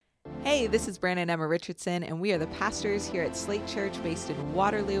Hey, this is Brandon and Emma Richardson, and we are the pastors here at Slate Church based in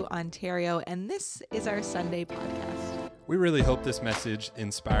Waterloo, Ontario, and this is our Sunday podcast. We really hope this message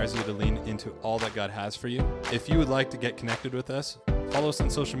inspires you to lean into all that God has for you. If you would like to get connected with us, follow us on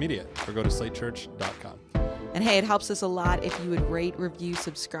social media or go to slatechurch.com. And hey, it helps us a lot if you would rate, review,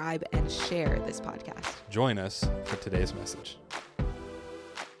 subscribe, and share this podcast. Join us for today's message.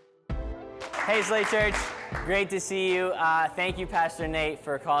 Hey, Slate Church. Great to see you. Thank you, Pastor Nate,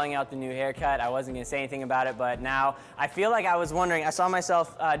 for calling out the new haircut. I wasn't going to say anything about it, but now I feel like I was wondering. I saw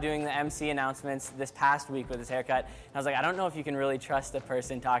myself doing the MC announcements this past week with this haircut, and I was like, I don't know if you can really trust the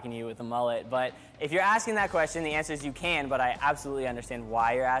person talking to you with a mullet, but if you're asking that question, the answer is you can, but I absolutely understand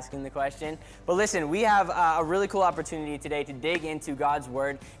why you're asking the question. But listen, we have a really cool opportunity today to dig into God's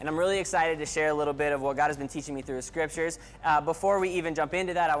Word, and I'm really excited to share a little bit of what God has been teaching me through His Scriptures. Before we even jump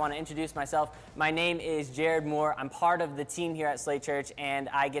into that, I want to introduce myself. My name is Jared Moore. I'm part of the team here at Slate Church, and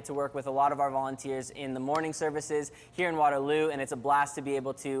I get to work with a lot of our volunteers in the morning services here in Waterloo, and it's a blast to be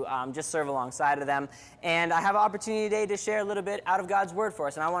able to just serve alongside of them. And I have an opportunity today to share a little bit out of God's Word for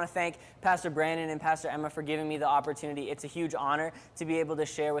us, and I want to thank Pastor Brandon and Pastor Emma for giving me the opportunity. It's a huge honor to be able to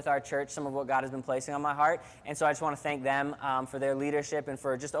share with our church some of what God has been placing on my heart, and so I just want to thank them for their leadership and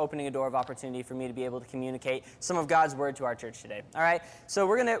for just opening a door of opportunity for me to be able to communicate some of God's Word to our church today. All right, so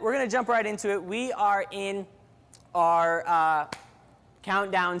we're gonna jump right into it. We are in our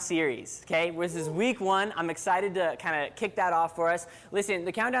countdown series, okay? This is week 1. I'm excited to kind of kick that off for us. Listen,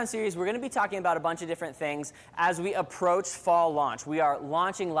 the countdown series, we're going to be talking about a bunch of different things as we approach fall launch. We are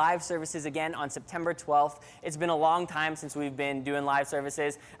launching live services again on September 12th. It's been a long time since we've been doing live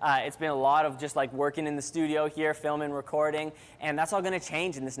services. It's been a lot of just like working in the studio here, filming, recording, and that's all going to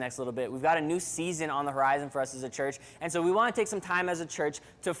change in this next little bit. We've got a new season on the horizon for us as a church, and so we want to take some time as a church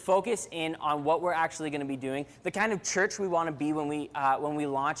to focus in on what we're actually going to be doing, the kind of church we want to be when we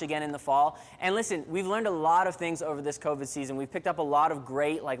launch again in the fall. And listen, we've learned a lot of things over this COVID season. We've picked up a lot of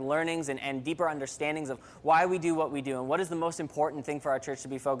great learnings and deeper understandings of why we do what we do and what is the most important thing for our church to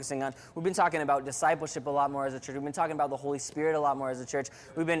be focusing on. We've been talking about discipleship a lot more as a church. We've been talking about the Holy Spirit a lot more as a church.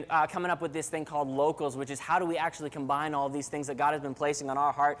 We've been coming up with this thing called locals, which is how do we actually combine all of these things that God has been placing on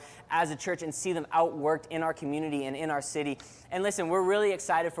our heart as a church and see them outworked in our community and in our city. And listen, we're really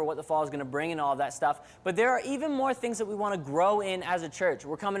excited for what the fall is going to bring and all of that stuff. But there are even more things that we want to grow in as a church.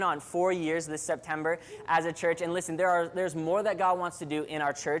 We're coming on 4 years this September as a church. And listen, there's more that God wants to do in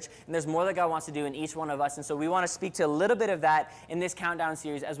our church, and there's more that God wants to do in each one of us. And so we want to speak to a little bit of that in this countdown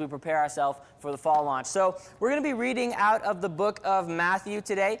series as we prepare ourselves for the fall launch. So we're going to be reading out of the book of Matthew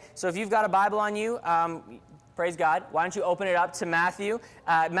today. So if you've got a Bible on you, praise God. Why don't you open it up to Matthew?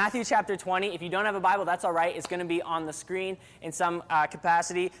 Matthew chapter 20. If you don't have a Bible, that's all right. It's going to be on the screen in some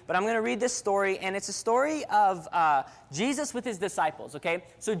capacity. But I'm going to read this story, and it's a story of Jesus with his disciples, okay?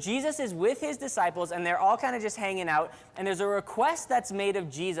 So Jesus is with his disciples, and they're all kind of just hanging out. And there's a request that's made of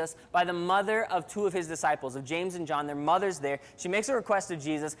Jesus by the mother of 2 of his disciples, of James and John. Their mother's there. She makes a request of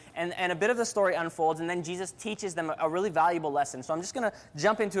Jesus, and a bit of the story unfolds, and then Jesus teaches them a really valuable lesson. So I'm just going to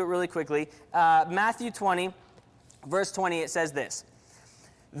jump into it really quickly. Matthew 20. Verse 20, it says this: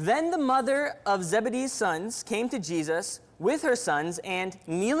 Then the mother of Zebedee's sons came to Jesus with her sons and,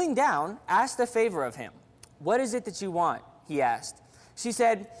 kneeling down, asked a favor of him. What is it that you want? He asked. She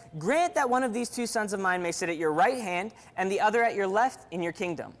said, Grant that one of these 2 sons of mine may sit at your right hand and the other at your left in your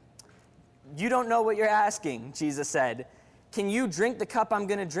kingdom. You don't know what you're asking, Jesus said. Can you drink the cup I'm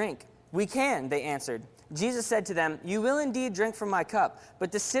going to drink? We can, they answered. Jesus said to them, You will indeed drink from my cup,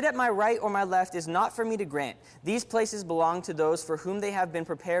 but to sit at my right or my left is not for me to grant. These places belong to those for whom they have been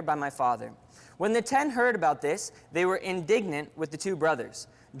prepared by my Father. When the 10 heard about this, they were indignant with the 2 brothers.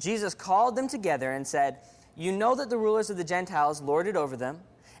 Jesus called them together and said, You know that the rulers of the Gentiles lord it over them,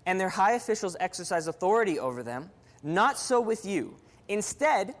 and their high officials exercise authority over them. Not so with you.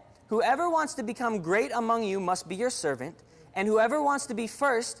 Instead, whoever wants to become great among you must be your servant, and whoever wants to be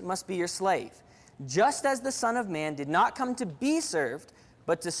first must be your slave. Just as the Son of Man did not come to be served,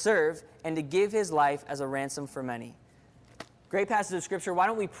 but to serve and to give his life as a ransom for many. Great passage of Scripture. Why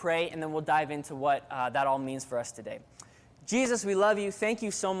don't we pray, and then we'll dive into what that all means for us today. Jesus, we love you. Thank you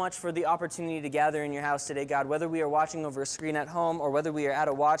so much for the opportunity to gather in your house today, God. Whether we are watching over a screen at home or whether we are at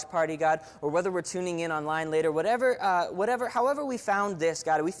a watch party, God, or whether we're tuning in online later, however we found this,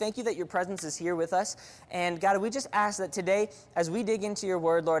 God, we thank you that your presence is here with us. And God, we just ask that today, as we dig into your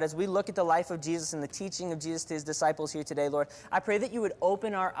word, Lord, as we look at the life of Jesus and the teaching of Jesus to his disciples here today, Lord, I pray that you would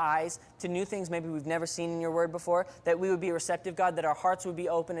open our eyes to new things maybe we've never seen in your word before, that we would be receptive, God, that our hearts would be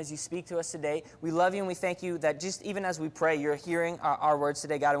open as you speak to us today. We love you and we thank you that just even as we pray, you're hearing our words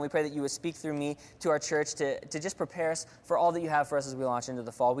today, God, and we pray that you would speak through me to our church to just prepare us for all that you have for us as we launch into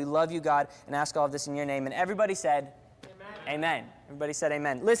the fall. We love you, God, and ask all of this in your name. And everybody said, amen. Amen. Everybody said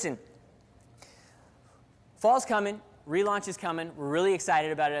amen. Listen, fall's coming. Relaunch is coming. We're really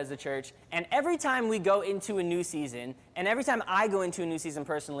excited about it as a church. And every time we go into a new season, and every time I go into a new season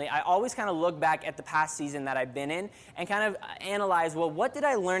personally, I always kind of look back at the past season that I've been in and kind of analyze, well, what did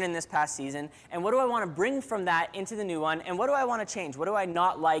I learn in this past season? And what do I want to bring from that into the new one? And what do I want to change? What do I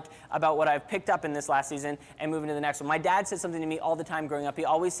not like about what I've picked up in this last season and moving to the next one? My dad said something to me all the time growing up. He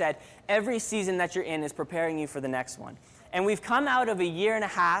always said, every season that you're in is preparing you for the next one. And we've come out of a year and a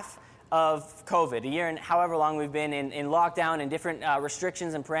half of COVID, a year and however long we've been in lockdown and different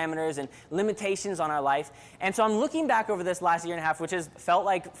restrictions and parameters and limitations on our life. And so I'm looking back over this last year and a half, which has felt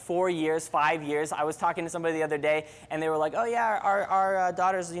like 4 years, 5 years. I was talking to somebody the other day, and they were like, oh yeah, our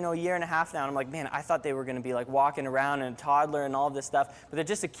daughter's, a year and a half now. And I'm like, man, I thought they were going to be like walking around and a toddler and all of this stuff, but they're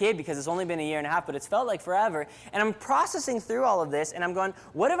just a kid because it's only been a year and a half, but it's felt like forever. And I'm processing through all of this, and I'm going,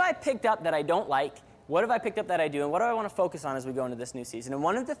 what have I picked up that I don't like? What have I picked up that I do, and what do I want to focus on as we go into this new season? And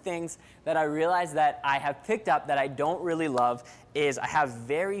one of the things that I realized that I have picked up that I don't really love is I have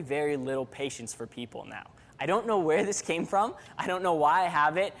very, very little patience for people now. I don't know where this came from. I don't know why I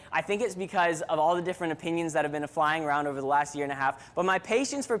have it. I think it's because of all the different opinions that have been flying around over the last year and a half. But my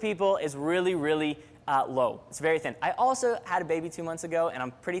patience for people is really, really low. It's very thin. I also had a baby 2 months ago, and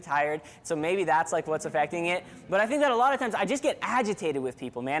I'm pretty tired, so maybe that's like what's affecting it. But I think that a lot of times I just get agitated with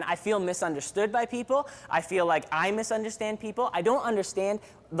people, man. I feel misunderstood by people. I feel like I misunderstand people. I don't understand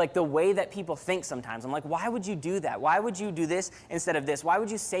like the way that people think sometimes. I'm like, why would you do that? Why would you do this instead of this? Why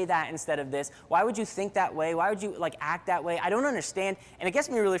would you say that instead of this? Why would you think that way? Why would you like act that way? I don't understand, and it gets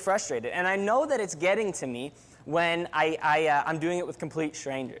me really frustrated. And I know that it's getting to me when I'm doing it with complete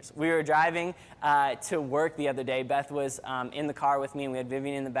strangers. We were driving to work the other day. Beth was in the car with me, and we had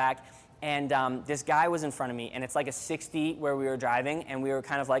Vivian in the back. And this guy was in front of me, and it's like a 60 where we were driving, and we were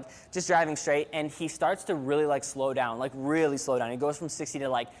kind of like just driving straight, and he starts to really like slow down, like really slow down. He goes from 60 to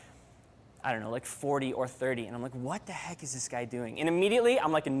like, I don't know, like 40 or 30. And I'm like, what the heck is this guy doing? And immediately,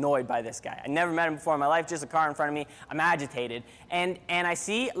 I'm like annoyed by this guy. I never met him before in my life, just a car in front of me. I'm agitated. And I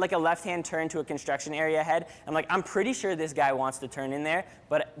see like a left-hand turn to a construction area ahead. I'm like, I'm pretty sure this guy wants to turn in there,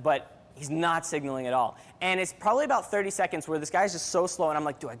 but he's not signaling at all. And it's probably about 30 seconds where this guy's just so slow, and I'm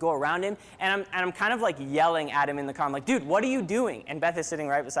like, do I go around him? And I'm kind of like yelling at him in the car. I'm like, dude, what are you doing? And Beth is sitting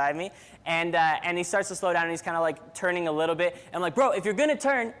right beside me. And he starts to slow down, and he's kind of like turning a little bit. And I'm like, bro, if you're gonna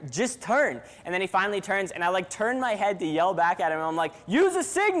turn, just turn. And then he finally turns, and I like turn my head to yell back at him. And I'm like, use a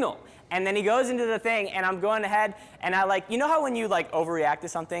signal. And then he goes into the thing, and I'm going ahead, and I like, you know how when you like overreact to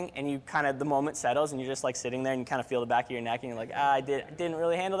something, and you kind of, the moment settles, and you're just like sitting there, and you kind of feel the back of your neck, and you're like, I didn't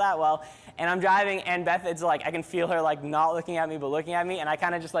really handle that well. And I'm driving, and Beth, it's like, I can feel her like not looking at me, but looking at me, and I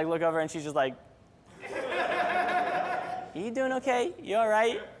kind of just like look over, and she's just like, you doing okay? You all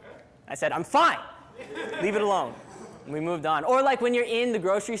right? I said, I'm fine. Leave it alone. And we moved on. Or like when you're in the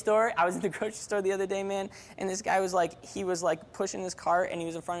grocery store. I was in the grocery store the other day, man, and this guy was like, he was like pushing his cart, and he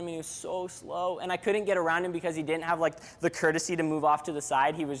was in front of me, and he was so slow, and I couldn't get around him because he didn't have like the courtesy to move off to the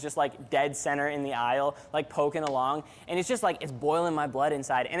side. He was just like dead center in the aisle, like poking along, and it's just like, it's boiling my blood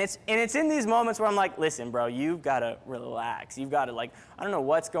inside. And it's in these moments where I'm like, listen, bro, you've got to relax. You've got to like, I don't know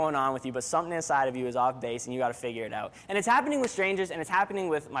what's going on with you, but something inside of you is off base, and you got to figure it out. And it's happening with strangers, and it's happening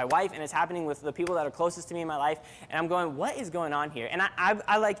with my wife, and it's happening with the people that are closest to me in my life, and I'm going, what is going on here? And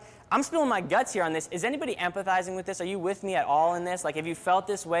I'm spilling my guts here on this. Is anybody empathizing with this? Are you with me at all in this? Like, have you felt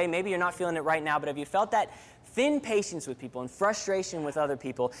this way? Maybe you're not feeling it right now, but have you felt that thin patience with people and frustration with other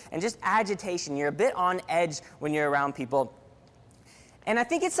people and just agitation? You're a bit on edge when you're around people. And I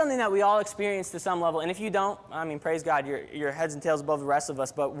think it's something that we all experience to some level. And if you don't, I mean, praise God, you're heads and tails above the rest of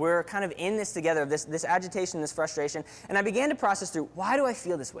us. But we're kind of in this together, this agitation, this frustration. And I began to process through, why do I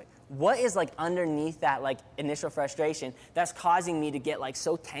feel this way? What is like underneath that like initial frustration that's causing me to get like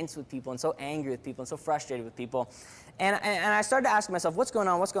so tense with people and so angry with people and so frustrated with people? And I started to ask myself, what's going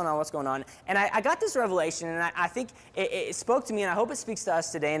on, what's going on, what's going on? And I got this revelation, and I think it spoke to me, and I hope it speaks to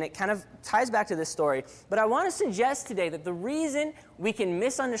us today, and it kind of ties back to this story. But I want to suggest today that the reason we can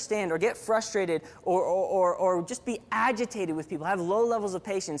misunderstand or get frustrated or just be agitated with people, have low levels of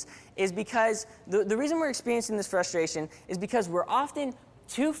patience, is because the reason we're experiencing this frustration is because we're often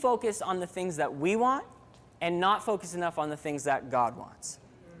too focused on the things that we want and not focused enough on the things that God wants.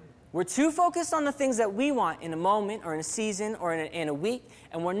 We're too focused on the things that we want in a moment or in a season or in a week,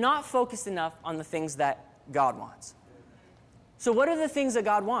 and we're not focused enough on the things that God wants. So what are the things that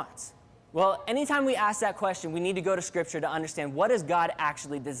God wants? Well, anytime we ask that question, we need to go to Scripture to understand what does God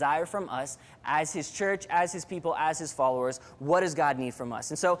actually desire from us as His church, as His people, as His followers. What does God need from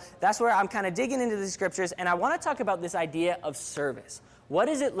us? And so that's where I'm kind of digging into the Scriptures, and I want to talk about this idea of service. What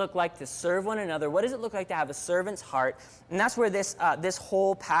does it look like to serve one another? What does it look like to have a servant's heart? And that's where this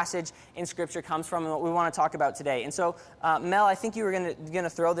whole passage in Scripture comes from and what we want to talk about today. And so, Mel, I think you were going to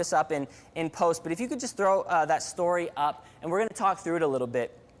throw this up in post, but if you could just throw that story up, and we're going to talk through it a little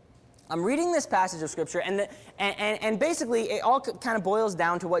bit. I'm reading this passage of Scripture, and basically it all kind of boils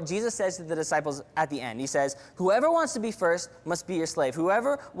down to what Jesus says to the disciples at the end. He says, whoever wants to be first must be your slave.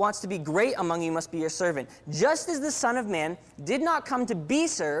 Whoever wants to be great among you must be your servant. Just as the Son of Man did not come to be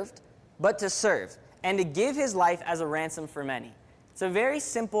served, but to serve, and to give his life as a ransom for many. It's a very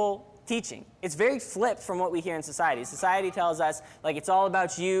simple teaching. It's very flipped from what we hear in society. Society tells us, like, it's all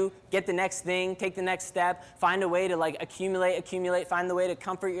about you, get the next thing, take the next step, find a way to, like, accumulate, find the way to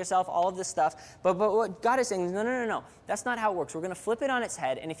comfort yourself, all of this stuff. But what God is saying is, no. That's not how it works. We're going to flip it on its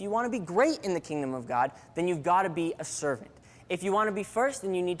head, and if you want to be great in the kingdom of God, then you've got to be a servant. If you want to be first,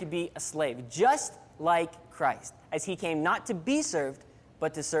 then you need to be a slave, just like Christ, as he came not to be served,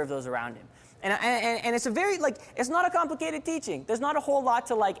 but to serve those around him. And it's a very, it's not a complicated teaching. There's not a whole lot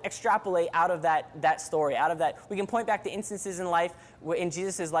to, extrapolate out of that story, out of that. We can point back to instances in life, in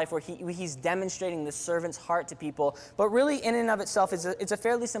Jesus' life, where he's demonstrating the servant's heart to people. But really, in and of itself, it's a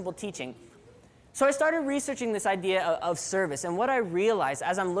fairly simple teaching. So I started researching this idea of service, and what I realized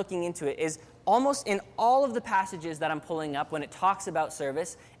as I'm looking into it is almost in all of the passages that I'm pulling up, when it talks about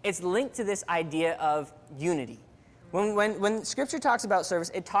service, it's linked to this idea of unity. When Scripture talks about service,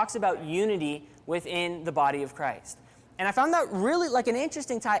 it talks about unity within the body of Christ. And I found that really an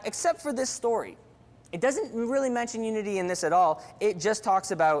interesting tie, except for this story. It doesn't really mention unity in this at all. It just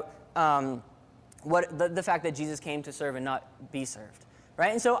talks about the fact that Jesus came to serve and not be served.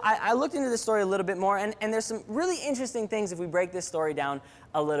 Right? And so I looked into this story a little bit more, and there's some really interesting things if we break this story down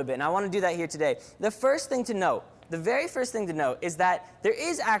a little bit. And I want to do that here today. The very first thing to note is that there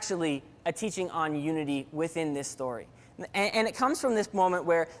is actually a teaching on unity within this story. And it comes from this moment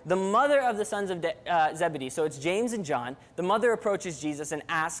where the mother of the sons of Zebedee, so it's James and John, the mother approaches Jesus and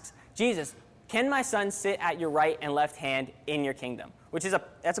asks, Jesus, can my son sit at your right and left hand in your kingdom?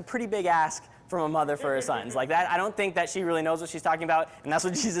 That's a pretty big ask from a mother for her sons. Like that, I don't think that she really knows what she's talking about, and that's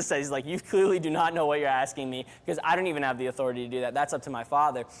what Jesus says. He's like, you clearly do not know what you're asking me, because I don't even have the authority to do that. That's up to my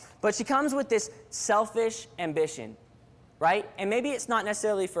Father. But she comes with this selfish ambition, right? And maybe it's not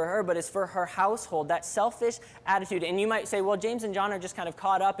necessarily for her, but it's for her household, that selfish attitude. And you might say, well, James and John are just kind of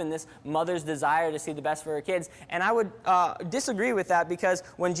caught up in this mother's desire to see the best for her kids. And I would disagree with that, because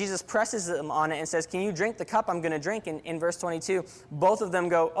when Jesus presses them on it and says, can you drink the cup I'm going to drink, in verse 22, both of them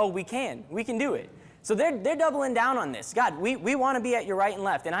go, oh, we can do it. So they're doubling down on this. God, we want to be at your right and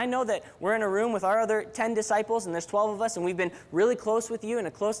left. And I know that we're in a room with our other 10 disciples, and there's 12 of us, and we've been really close with you and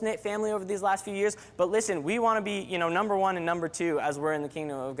a close-knit family over these last few years. But listen, we want to be, number one and number two as we're in the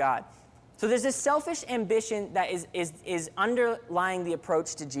kingdom of God. So there's this selfish ambition that is underlying the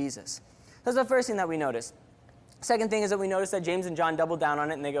approach to Jesus. That's the first thing that we notice. Second thing is that we notice that James and John double down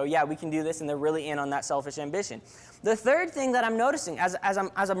on it, and they go, yeah, we can do this, and they're really in on that selfish ambition. The third thing that I'm noticing as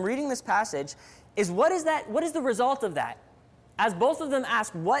I'm reading this passage is what is the result of that? As both of them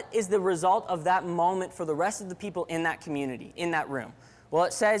ask, what is the result of that moment for the rest of the people in that community, in that room? Well,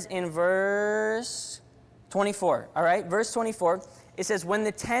 it says in verse 24, all right? Verse 24, it says, when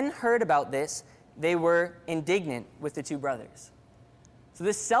the 10 heard about this, they were indignant with the two brothers. So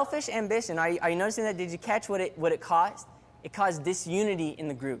this selfish ambition, are you noticing that? Did you catch what it caused? It caused disunity in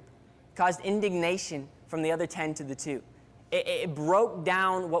the group. It caused indignation from the other 10 to the 2. It broke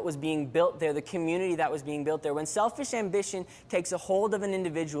down what was being built there, the community that was being built there. When selfish ambition takes a hold of an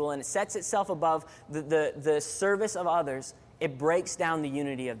individual and it sets itself above the service of others, it breaks down the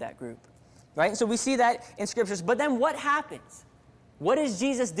unity of that group. Right? And so we see that in Scriptures. But then what happens? What does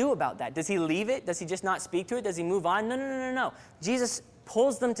Jesus do about that? Does he leave it? Does he just not speak to it? Does he move on? No. Jesus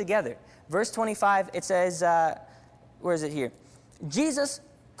pulls them together. Verse 25, it says, where is it here? Jesus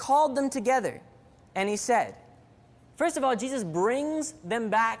called them together, and he said, first of all, Jesus brings them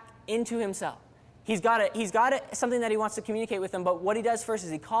back into himself. He's got something that he wants to communicate with them, but what he does first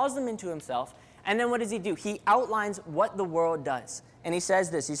is he calls them into himself, and then what does he do? He outlines what the world does. And he says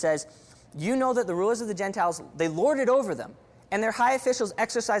this, he says, you know that the rulers of the Gentiles, they lord it over them, and their high officials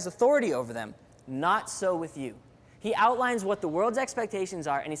exercise authority over them. Not so with you. He outlines what the world's expectations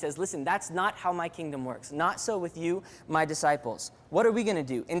are, and he says, listen, that's not how my kingdom works. Not so with you, my disciples. What are we going to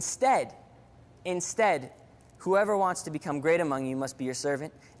do? Instead, whoever wants to become great among you must be your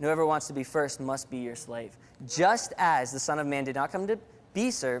servant, and whoever wants to be first must be your slave. Just as the Son of Man did not come to be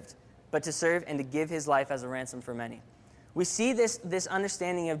served, but to serve and to give his life as a ransom for many. We see this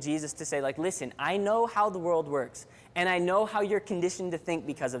understanding of Jesus to say, like, listen, I know how the world works, and I know how you're conditioned to think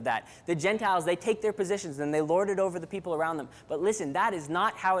because of that. The Gentiles, they take their positions and they lord it over the people around them. But listen, that is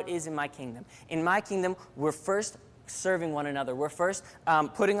not how it is in my kingdom. In my kingdom, we're first serving one another. We're first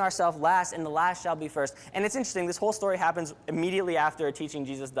putting ourselves last, and the last shall be first. And it's interesting, this whole story happens immediately after a teaching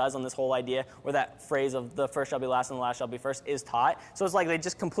Jesus does on this whole idea where that phrase of the first shall be last and the last shall be first is taught. So it's like they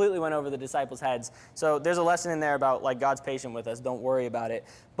just completely went over the disciples' heads. So there's a lesson in there about, like, God's patient with us. Don't worry about it.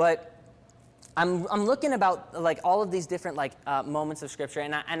 But I'm looking about, like, all of these different, like, moments of Scripture,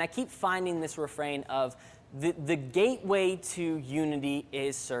 and I keep finding this refrain of the gateway to unity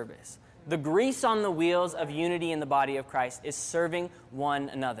is service. The grease on the wheels of unity in the body of Christ is serving one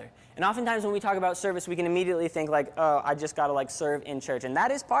another. And oftentimes when we talk about service, we can immediately think like, oh, I just got to like serve in church. And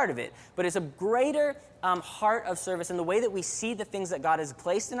that is part of it. But it's a greater heart of service in the way that we see the things that God has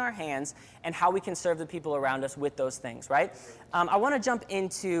placed in our hands and how we can serve the people around us with those things, right? I want to jump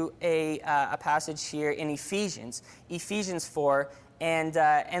into a passage here in Ephesians 4.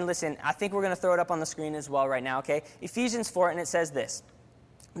 And listen, I think we're going to throw it up on the screen as well right now, okay? Ephesians 4, and it says this.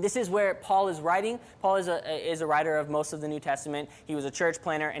 This is where Paul is writing. Paul is a writer of most of the New Testament. He was a church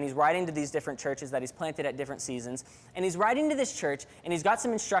planner, and he's writing to these different churches that he's planted at different seasons. And he's writing to this church, and he's got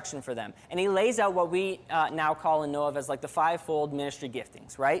some instruction for them. And he lays out what we now call and know of as like the fivefold ministry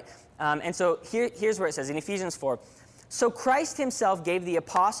giftings, right? And so here's where it says in Ephesians 4, so Christ himself gave the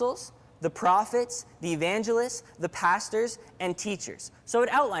apostles, the prophets, the evangelists, the pastors, and teachers. So it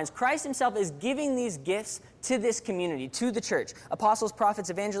outlines Christ himself is giving these gifts to this community, to the church. Apostles, prophets,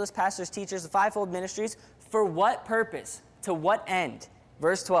 evangelists, pastors, teachers, the fivefold ministries. For what purpose? To what end?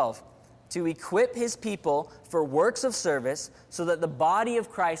 Verse 12. To equip his people for works of service so that the body of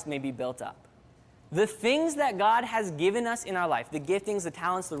Christ may be built up. The things that God has given us in our life, the giftings, the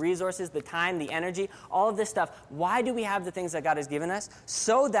talents, the resources, the time, the energy, all of this stuff, why do we have the things that God has given us?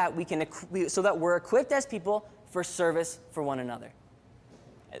 So that we're equipped as people for service for one another.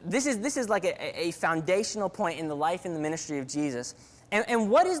 This is like a foundational point in the life and the ministry of Jesus. And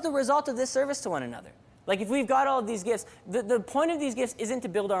what is the result of this service to one another? Like if we've got all of these gifts, the point of these gifts isn't to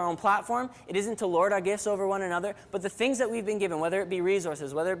build our own platform. It isn't to lord our gifts over one another. But the things that we've been given, whether it be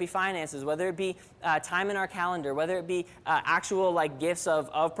resources, whether it be finances, whether it be time in our calendar, whether it be actual like gifts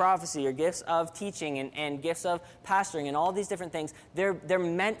of prophecy or gifts of teaching and gifts of pastoring and all these different things, they're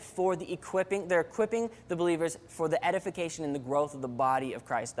meant for the equipping. They're equipping the believers for the edification and the growth of the body of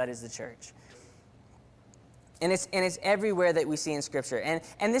Christ, that is the church. And it's everywhere that we see in Scripture.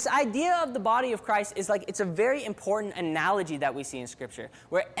 And this idea of the body of Christ is like, it's a very important analogy that we see in Scripture,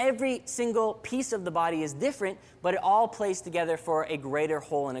 where every single piece of the body is different, but it all plays together for a greater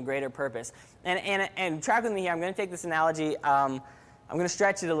whole and a greater purpose. And track with me here, I'm going to take this analogy, I'm going to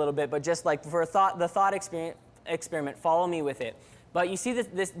stretch it a little bit, but just like for the thought experiment, follow me with it. But you see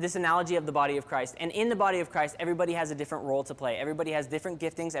this analogy of the body of Christ. And in the body of Christ, everybody has a different role to play. Everybody has different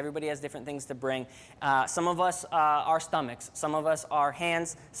giftings. Everybody has different things to bring. Some of us are stomachs. Some of us are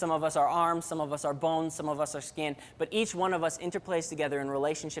hands. Some of us are arms. Some of us are bones. Some of us are skin. But each one of us interplays together in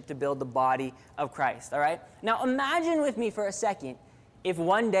relationship to build the body of Christ. All right? Now imagine with me for a second if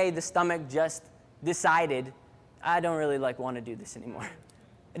one day the stomach just decided, I don't really want to do this anymore.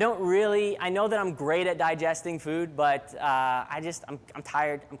 I know that I'm great at digesting food, but I'm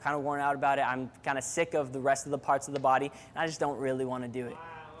tired. I'm kind of worn out about it. I'm kind of sick of the rest of the parts of the body, and I just don't really want to do it.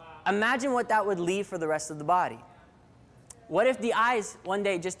 Imagine what that would leave for the rest of the body. What if the eyes one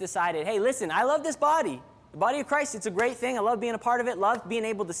day just decided, hey, listen, I love this body. The body of Christ, it's a great thing. I love being a part of it, love being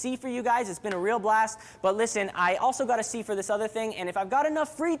able to see for you guys. It's been a real blast. But listen, I also got to see for this other thing, and if I've got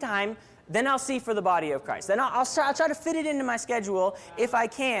enough free time, then I'll see for the body of Christ. Then I'll try to fit it into my schedule if I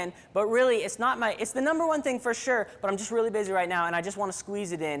can, but really it's the number one thing for sure, but I'm just really busy right now and I just want to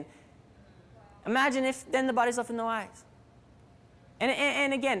squeeze it in. Imagine if then the body's left with no eyes.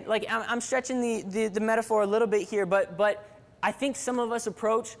 And again, like I'm stretching the metaphor a little bit here, but I think some of us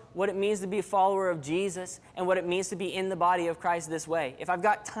approach what it means to be a follower of Jesus and what it means to be in the body of Christ this way. If I've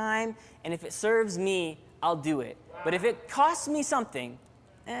got time and if it serves me, I'll do it. But if it costs me something,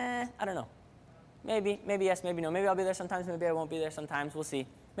 I don't know. Maybe yes, maybe no. Maybe I'll be there sometimes, maybe I won't be there sometimes. We'll see.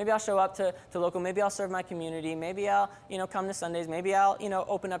 Maybe I'll show up to local. Maybe I'll serve my community. Maybe I'll, come to Sundays. Maybe I'll,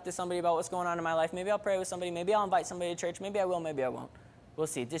 open up to somebody about what's going on in my life. Maybe I'll pray with somebody. Maybe I'll invite somebody to church. Maybe I will, maybe I won't. We'll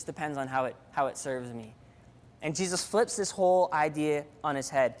see. It just depends on how it serves me. And Jesus flips this whole idea on his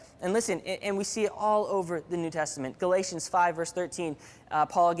head. And listen, and we see it all over the New Testament. Galatians 5, verse 13,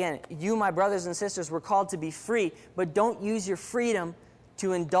 Paul again, you, my brothers and sisters, were called to be free, but don't use your freedom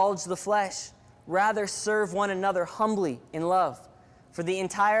to indulge the flesh. Rather, serve one another humbly in love. For the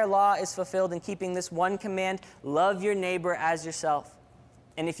entire law is fulfilled in keeping this one command, love your neighbor as yourself.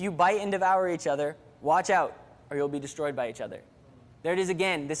 And if you bite and devour each other, watch out, or you'll be destroyed by each other. There it is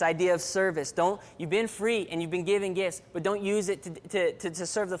again, this idea of service. You've been free and you've been given gifts, but don't use it to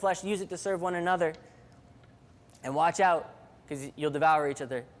serve the flesh. Use it to serve one another. And watch out, because you'll devour each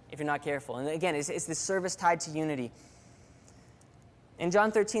other if you're not careful. And again, it's this service tied to unity. In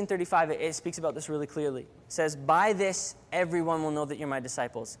John 13:35, it speaks about this really clearly. It says, by this, everyone will know that you're my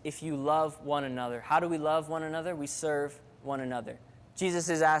disciples, if you love one another. How do we love one another? We serve one another. Jesus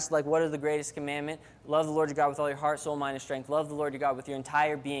is asked, what is the greatest commandment? Love the Lord your God with all your heart, soul, mind, and strength. Love the Lord your God with your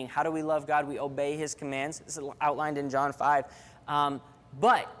entire being. How do we love God? We obey his commands. This is outlined in John 5.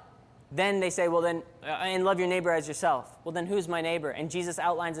 But then they say, and love your neighbor as yourself. Well, then who's my neighbor? And Jesus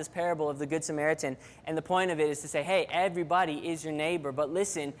outlines this parable of the Good Samaritan. And the point of it is to say, hey, everybody is your neighbor. But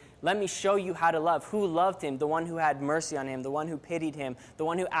listen, let me show you how to love. Who loved him? The one who had mercy on him, the one who pitied him, the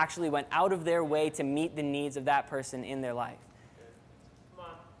one who actually went out of their way to meet the needs of that person in their life.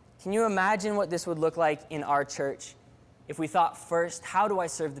 Can you imagine what this would look like in our church if we thought first, how do I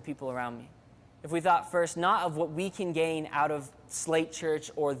serve the people around me? If we thought first not of what we can gain out of Slate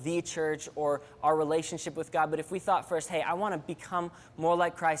Church or the church or our relationship with God, but if we thought first, hey, I want to become more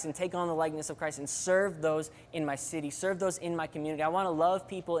like Christ and take on the likeness of Christ and serve those in my city, serve those in my community. I want to love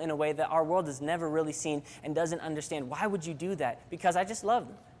people in a way that our world has never really seen and doesn't understand. Why would you do that? Because I just love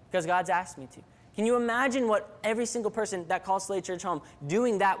them, because God's asked me to. Can you imagine what every single person that calls Slate Church home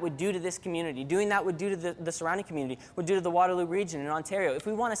doing that would do to this community, doing that would do to the surrounding community, would do to the Waterloo region in Ontario? If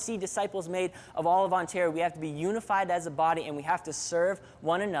we want to see disciples made of all of Ontario, we have to be unified as a body, and we have to serve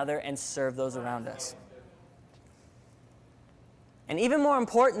one another and serve those around us. And even more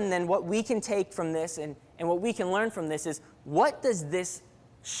important than what we can take from this and what we can learn from this is, what does this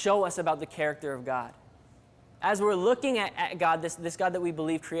show us about the character of God? As we're looking at God, this God that we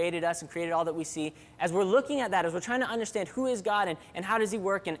believe created us and created all that we see, as we're looking at that, as we're trying to understand who is God and how does he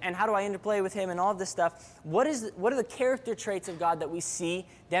work and how do I interplay with him and all of this stuff, what are the character traits of God that we see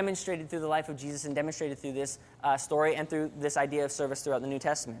demonstrated through the life of Jesus and demonstrated through this story and through this idea of service throughout the New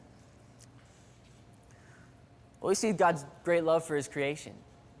Testament? Well, we see God's great love for his creation.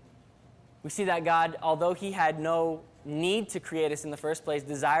 We see that God, although he had no need to create us in the first place,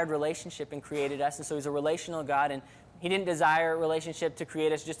 desired relationship and created us. And so he's a relational God, and he didn't desire a relationship to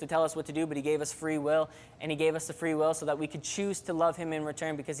create us just to tell us what to do, but he gave us free will, and he gave us the free will so that we could choose to love him in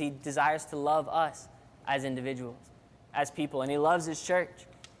return, because he desires to love us as individuals, as people, and he loves his church.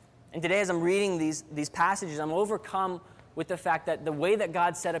 And today, as I'm reading these passages, I'm overcome with the fact that the way that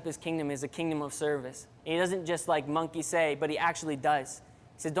God set up his kingdom is a kingdom of service. He doesn't just like monkey say, but he actually does.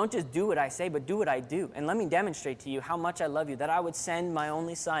 He says, don't just do what I say, but do what I do. And let me demonstrate to you how much I love you, that I would send my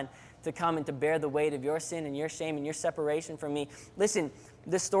only son to come and to bear the weight of your sin and your shame and your separation from me. Listen,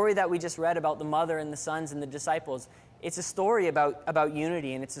 the story that we just read about the mother and the sons and the disciples, it's a story about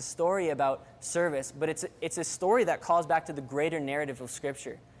unity, and it's a story about service, but it's a story that calls back to the greater narrative of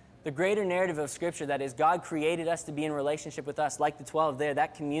Scripture. The greater narrative of Scripture, that is, God created us to be in relationship with us, like the 12 there,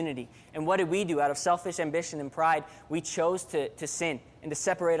 that community. And what did we do? Out of selfish ambition and pride, we chose to sin and to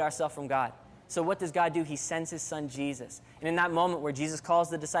separate ourselves from God. So what does God do? He sends his son Jesus. And in that moment where Jesus calls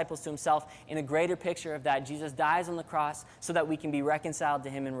the disciples to himself, in a greater picture of that, Jesus dies on the cross so that we can be reconciled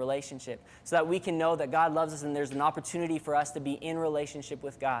to him in relationship, so that we can know that God loves us and there's an opportunity for us to be in relationship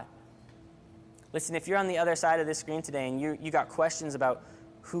with God. Listen, if you're on the other side of this screen today and you got questions about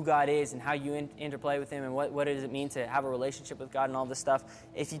who God is and how you interplay with him and what does it mean to have a relationship with God and all this stuff,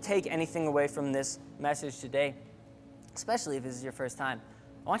 if you take anything away from this message today, especially if this is your first time,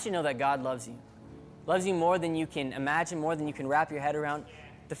 I want you to know that God loves you. Loves you more than you can imagine, more than you can wrap your head around.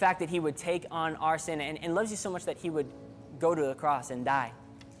 The fact that he would take on our sin and loves you so much that he would go to the cross and die.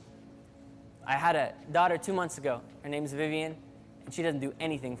 I had a daughter 2 months ago. Her name's Vivian, and she doesn't do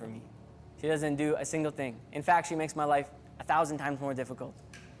anything for me. She doesn't do a single thing. In fact, she makes my life 1,000 times more difficult.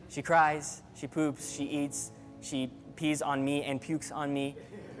 She cries, she poops, she eats, she pees on me and pukes on me.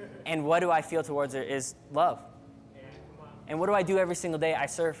 And what do I feel towards her is love. And what do I do every single day? I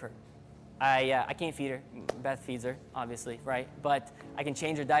serve her. I can't feed her. Beth feeds her, obviously, right? But I can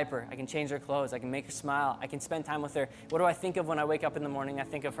change her diaper. I can change her clothes. I can make her smile. I can spend time with her. What do I think of when I wake up in the morning? I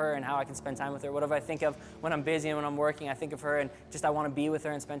think of her and how I can spend time with her. What do I think of when I'm busy and when I'm working? I think of her and just I want to be with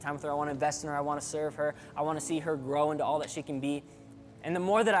her and spend time with her. I want to invest in her. I want to serve her. I want to see her grow into all that she can be. And the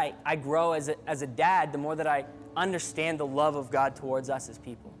more that I grow as a dad, the more that I understand the love of God towards us as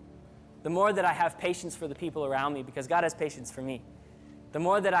people. The more that I have patience for the people around me because God has patience for me. The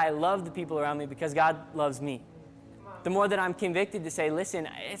more that I love the people around me because God loves me. The more that I'm convicted to say, listen,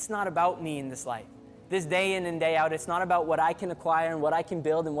 it's not about me in this life. this day in and day out. It's not about what I can acquire and what I can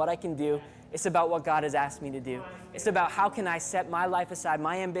build and what I can do. It's about what God has asked me to do. It's about how can I set my life aside,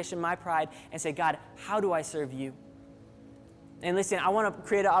 my ambition, my pride, and say, God, how do I serve you? And listen, I want to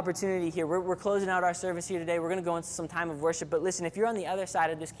create an opportunity here. We're closing out our service here today. We're going to go into some time of worship. But listen, if you're on the other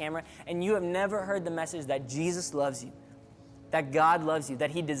side of this camera and you have never heard the message that Jesus loves you, that God loves you, that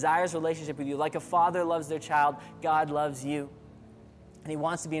he desires relationship with you, like a father loves their child, God loves you. And he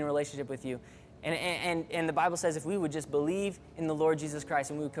wants to be in a relationship with you. And the Bible says if we would just believe in the Lord Jesus Christ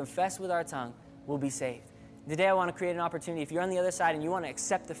and we would confess with our tongue, we'll be saved. Today I want to create an opportunity. If you're on the other side and you want to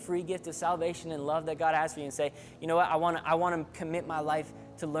accept the free gift of salvation and love that God has for you and say, you know what, I want to commit my life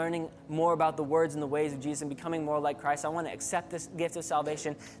to learning more about the words and the ways of Jesus and becoming more like Christ. I want to accept this gift of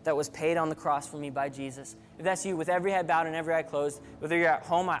salvation that was paid on the cross for me by Jesus. If that's you, with every head bowed and every eye closed, whether you're at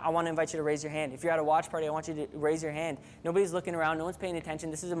home, I want to invite you to raise your hand. If you're at a watch party, I want you to raise your hand. Nobody's looking around. No one's paying attention.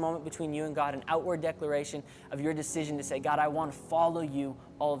 This is a moment between you and God, an outward declaration of your decision to say, God, I want to follow you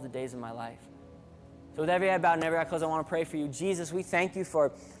all of the days of my life. So with every head bowed and every eye closed, I want to pray for you. Jesus, we thank you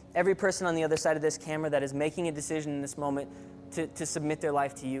for every person on the other side of this camera that is making a decision in this moment to submit their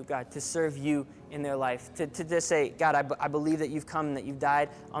life to you, God, to serve you in their life, to just say, God, I believe that you've come and that you've died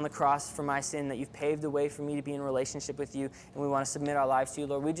on the cross for my sin, that you've paved the way for me to be in a relationship with you, and we want to submit our lives to you,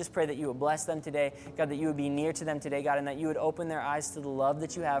 Lord. We just pray that you would bless them today, God, that you would be near to them today, God, and that you would open their eyes to the love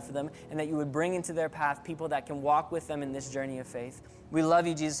that you have for them, and that you would bring into their path people that can walk with them in this journey of faith. We love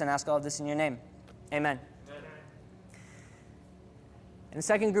you, Jesus, and ask all of this in your name. Amen. And the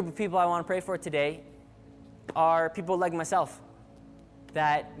second group of people I want to pray for today are people like myself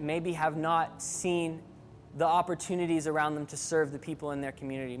that maybe have not seen the opportunities around them to serve the people in their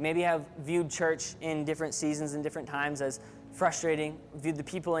community. Maybe have viewed church in different seasons and different times as frustrating, viewed the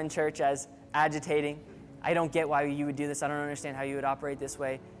people in church as agitating. I don't get why you would do this. I don't understand how you would operate this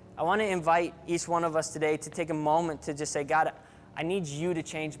way. I want to invite each one of us today to take a moment to just say, God, I need you to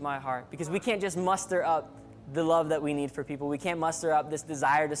change my heart, because we can't just muster up the love that we need for people. We can't muster up this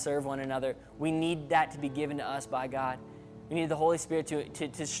desire to serve one another. We need that to be given to us by God. We need the Holy Spirit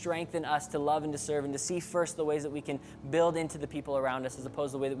to strengthen us to love and to serve and to see first the ways that we can build into the people around us as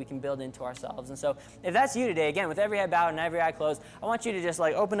opposed to the way that we can build into ourselves. And so if that's you today, again, with every head bowed and every eye closed, I want you to just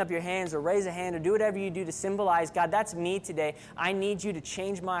open up your hands or raise a hand or do whatever you do to symbolize, God, that's me today. I need you to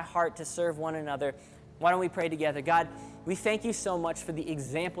change my heart to serve one another. Why don't we pray together? God, we thank you so much for the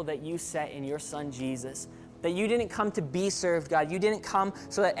example that you set in your son, Jesus. That you didn't come to be served, God. You didn't come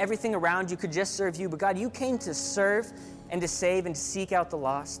so that everything around you could just serve you. But God, you came to serve and to save and to seek out the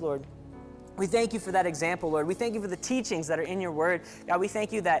lost, Lord. We thank you for that example, Lord. We thank you for the teachings that are in your word. God, we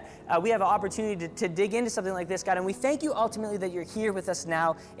thank you that we have an opportunity to dig into something like this, God. And we thank you ultimately that you're here with us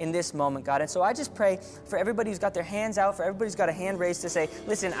now in this moment, God. And so I just pray for everybody who's got their hands out, for everybody who's got a hand raised to say,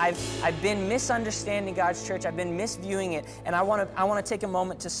 listen, I've been misunderstanding God's church. I've been misviewing it. And I want to take a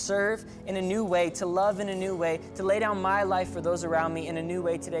moment to serve in a new way, to love in a new way, to lay down my life for those around me in a new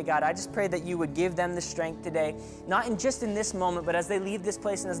way today, God. I just pray that you would give them the strength today, not just in this moment, but as they leave this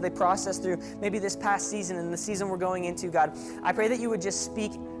place and as they process through maybe this past season and the season we're going into, God. I pray that you would just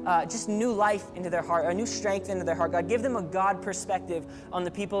speak just new life into their heart, a new strength into their heart. God, give them a God perspective on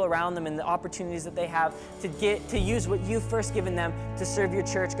the people around them and the opportunities that they have to use what you've first given them to serve your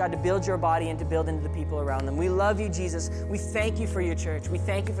church, God, to build your body and to build into the people around them. We love you, Jesus. We thank you for your church. We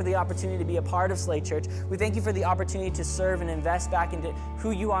thank you for the opportunity to be a part of Slate Church. We thank you for the opportunity to serve and invest back into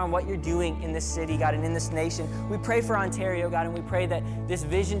who you are and what you're doing in this city, God, and in this nation. We pray for Ontario, God, and we pray that this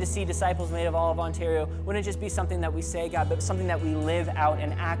vision to see disciples made of all of Ontario wouldn't just be something that we say, God, but something that we live out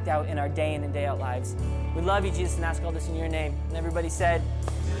and act out in our day in and day out lives. We love you, Jesus, and ask all this in your name. And everybody said,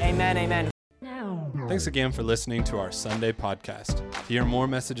 amen, amen. Thanks again for listening to our Sunday podcast. To hear more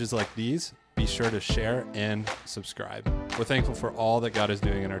messages like these, be sure to share and subscribe. We're thankful for all that God is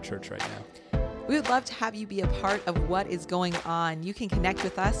doing in our church right now. We would love to have you be a part of what is going on. You can connect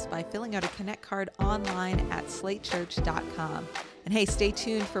with us by filling out a Connect card online at slatechurch.com. And hey, stay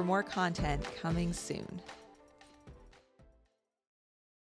tuned for more content coming soon.